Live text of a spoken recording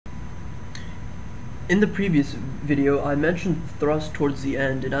In the previous video, I mentioned thrust towards the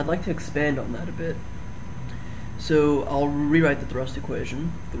end, and I'd like to expand on that a bit. So I'll rewrite the thrust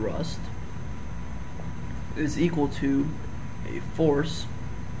equation. Thrust is equal to a force,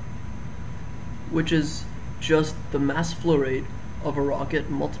 which is just the mass flow rate of a rocket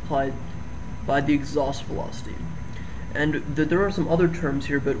multiplied by the exhaust velocity. And there are some other terms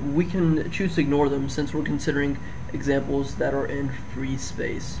here, but we can choose to ignore them since we're considering examples that are in free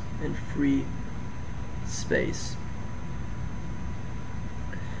space.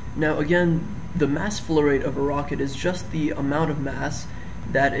 Now again, the mass flow rate of a rocket is just the amount of mass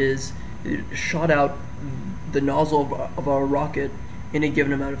that is shot out the nozzle of our rocket in a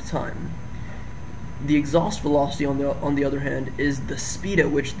given amount of time. The exhaust velocity, on the other hand, is the speed at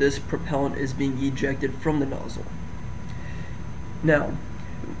which this propellant is being ejected from the nozzle. Now,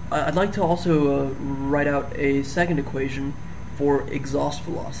 I'd like to also write out a second equation for exhaust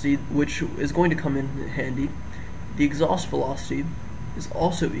velocity, which is going to come in handy. The exhaust velocity is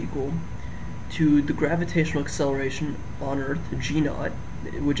also equal to the gravitational acceleration on Earth, g0,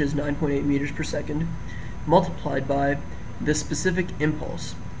 which is 9.8 meters per second, multiplied by the specific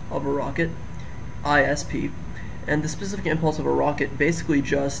impulse of a rocket, ISP. And the specific impulse of a rocket basically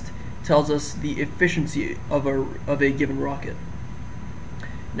just tells us the efficiency of a given rocket.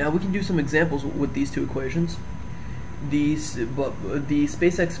 Now we can do some examples with these two equations. The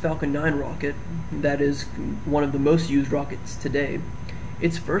SpaceX Falcon 9 rocket, that is one of the most used rockets today,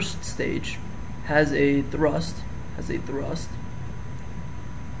 its first stage has a thrust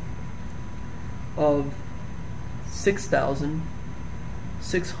of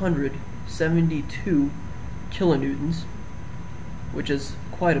 6,672 kilonewtons, which is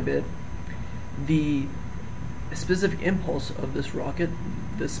quite a bit. The specific impulse of this rocket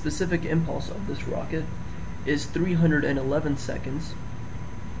is 311 seconds,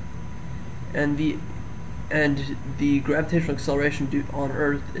 and the gravitational acceleration due on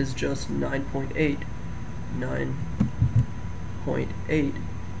Earth is just 9.8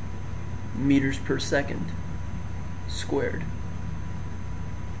 meters per second squared.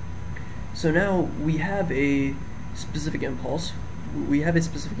 So now we have a specific impulse, we have a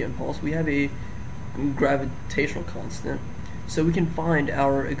gravitational constant, so we can find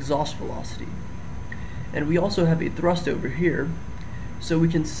our exhaust velocity. And we also have a thrust over here, so we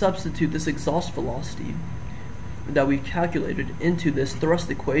can substitute this exhaust velocity that we calculated into this thrust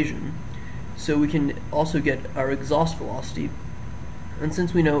equation, so we can also get our exhaust velocity. And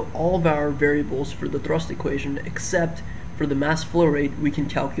since we know all of our variables for the thrust equation except for the mass flow rate, we can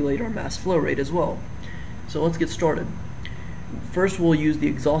calculate our mass flow rate as well. So let's get started. First, we'll use the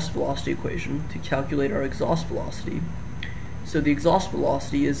exhaust velocity equation to calculate our exhaust velocity. So the exhaust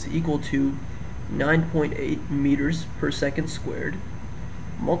velocity is equal to 9.8 meters per second squared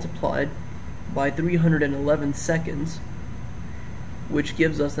multiplied by 311 seconds, which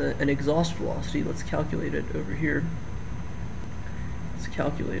gives us an exhaust velocity. Let's calculate it over here. Let's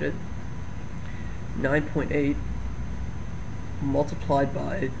calculate it. 9.8 multiplied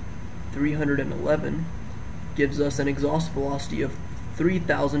by 311 gives us an exhaust velocity of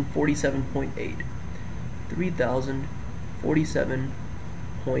 3,047.8.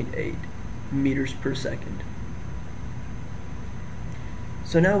 3,047.8 meters per second.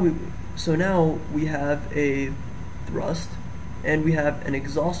 So now we have a thrust and we have an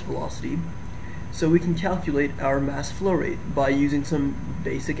exhaust velocity, so we can calculate our mass flow rate by using some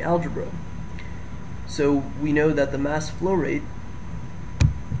basic algebra. So we know that the mass flow rate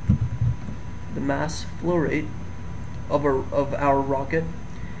of our rocket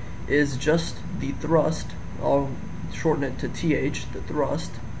is just the thrust, I'll shorten it to TH, the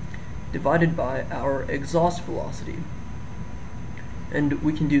thrust, divided by our exhaust velocity. And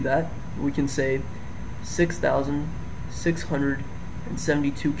we can do that. We can say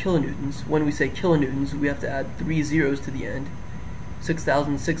 6,672 kilonewtons. When we say kilonewtons, we have to add 3 zeros to the end.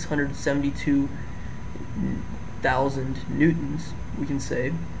 6,672,000 newtons, we can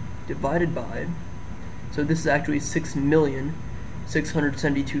say, divided by, so this is actually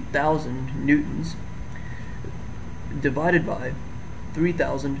 6,672,000 newtons, divided by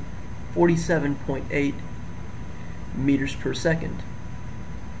 3,047.8 meters per second.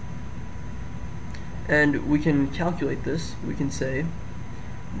 And we can calculate this. We can say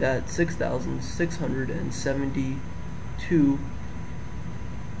that 6,672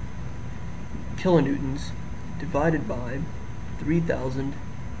 kilonewtons divided by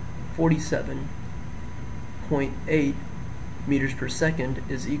 3,047.8 meters per second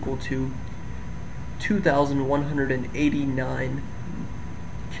is equal to 2,189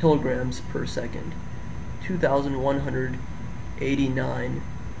 kilograms per second.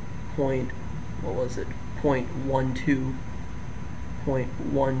 2,189.1 what was it,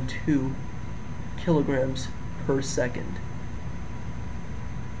 0.12 kilograms per second.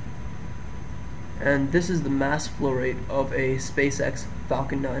 And this is the mass flow rate of a SpaceX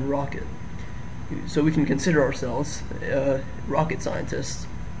Falcon 9 rocket. So we can consider ourselves rocket scientists.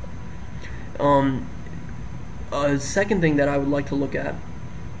 A second thing that I would like to look at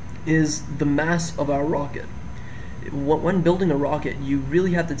is the mass of our rocket. When building a rocket, you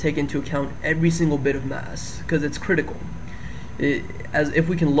really have to take into account every single bit of mass, because it's critical. As if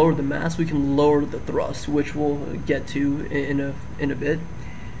we can lower the mass, we can lower the thrust, which we'll get to in a bit.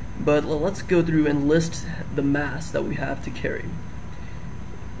 But let's go through and list the mass that we have to carry.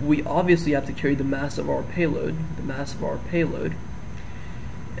 We obviously have to carry the mass of our payload,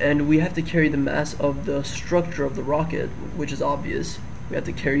 and we have to carry the mass of the structure of the rocket, which is obvious. We have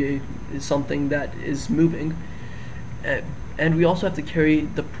to carry something that is moving, and we also have to carry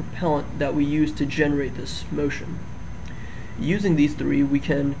the propellant that we use to generate this motion. Using these three, we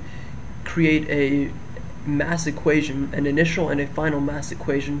can create a mass equation, an initial and a final mass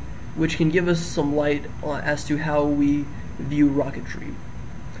equation, which can give us some light as to how we view rocketry.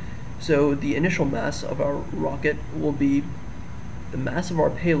 So the initial mass of our rocket will be the mass of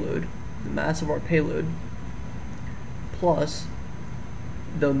our payload, plus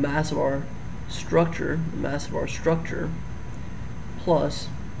the mass of our structure, plus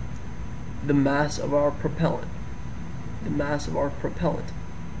the mass of our propellant,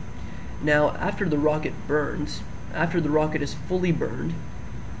 Now, after the rocket burns, after the rocket is fully burned,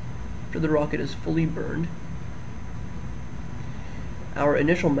 our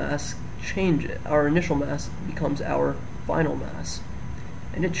initial mass becomes our final mass,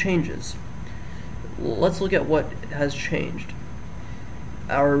 and it changes. Let's look at what has changed.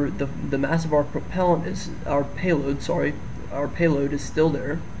 The mass of our payload is still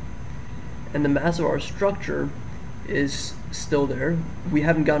there, and the mass of our structure is still there. We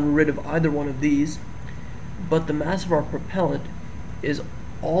haven't gotten rid of either one of these, but the mass of our propellant is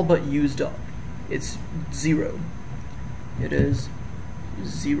all but used up. It's zero. It is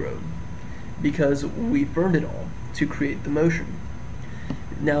zero, because we burned it all to create the motion.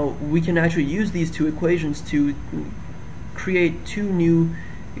 Now we can actually use these two equations to create two new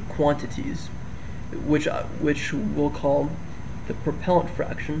quantities, which we'll call the propellant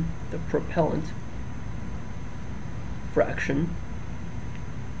fraction,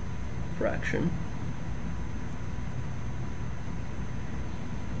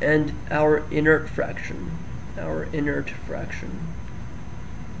 and our inert fraction,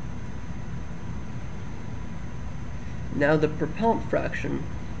 Now the propellant fraction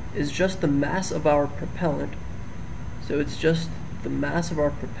is just the mass of our propellant, so it's just the mass of our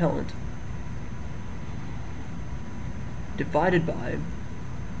propellant divided by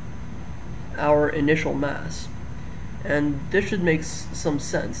our initial mass. And this should make some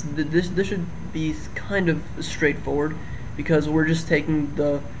sense. This should be kind of straightforward, because we're just taking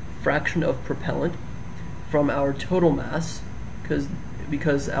the fraction of propellant from our total mass,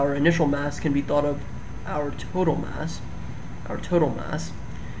 because our initial mass can be thought of our total mass,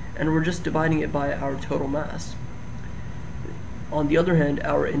 and we're just dividing it by our total mass. On the other hand,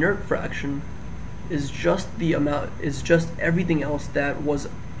 our inert fraction is just everything else that was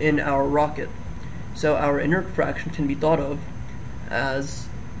in our rocket. So our inert fraction can be thought of as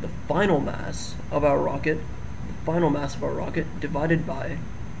the final mass of our rocket, divided by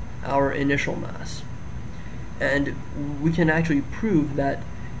our initial mass. And we can actually prove that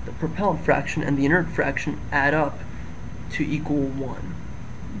the propellant fraction and the inert fraction add up to equal 1.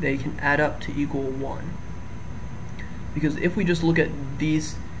 They can add up to equal 1. Because if we just look at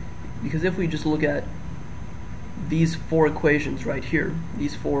these four equations right here, we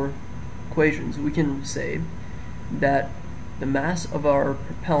can say that the mass of our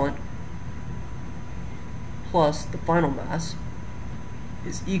propellant plus the final mass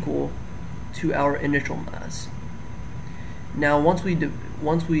is equal to our initial mass. Now once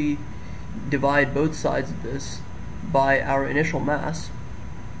we divide both sides of this by our initial mass,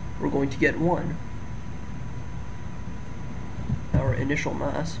 we're going to get 1. Our initial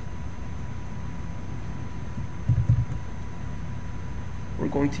mass, we're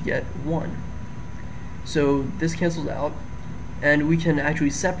going to get 1. So this cancels out, and we can actually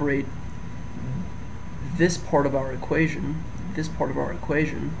separate this part of our equation,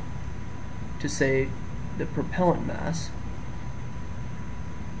 to say the propellant mass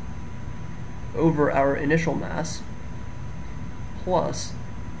over our initial mass plus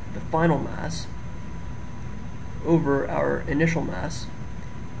the final mass over our initial mass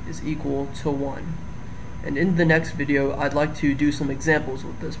is equal to 1. And in the next video, I'd like to do some examples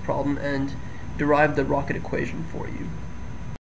with this problem and derive the rocket equation for you.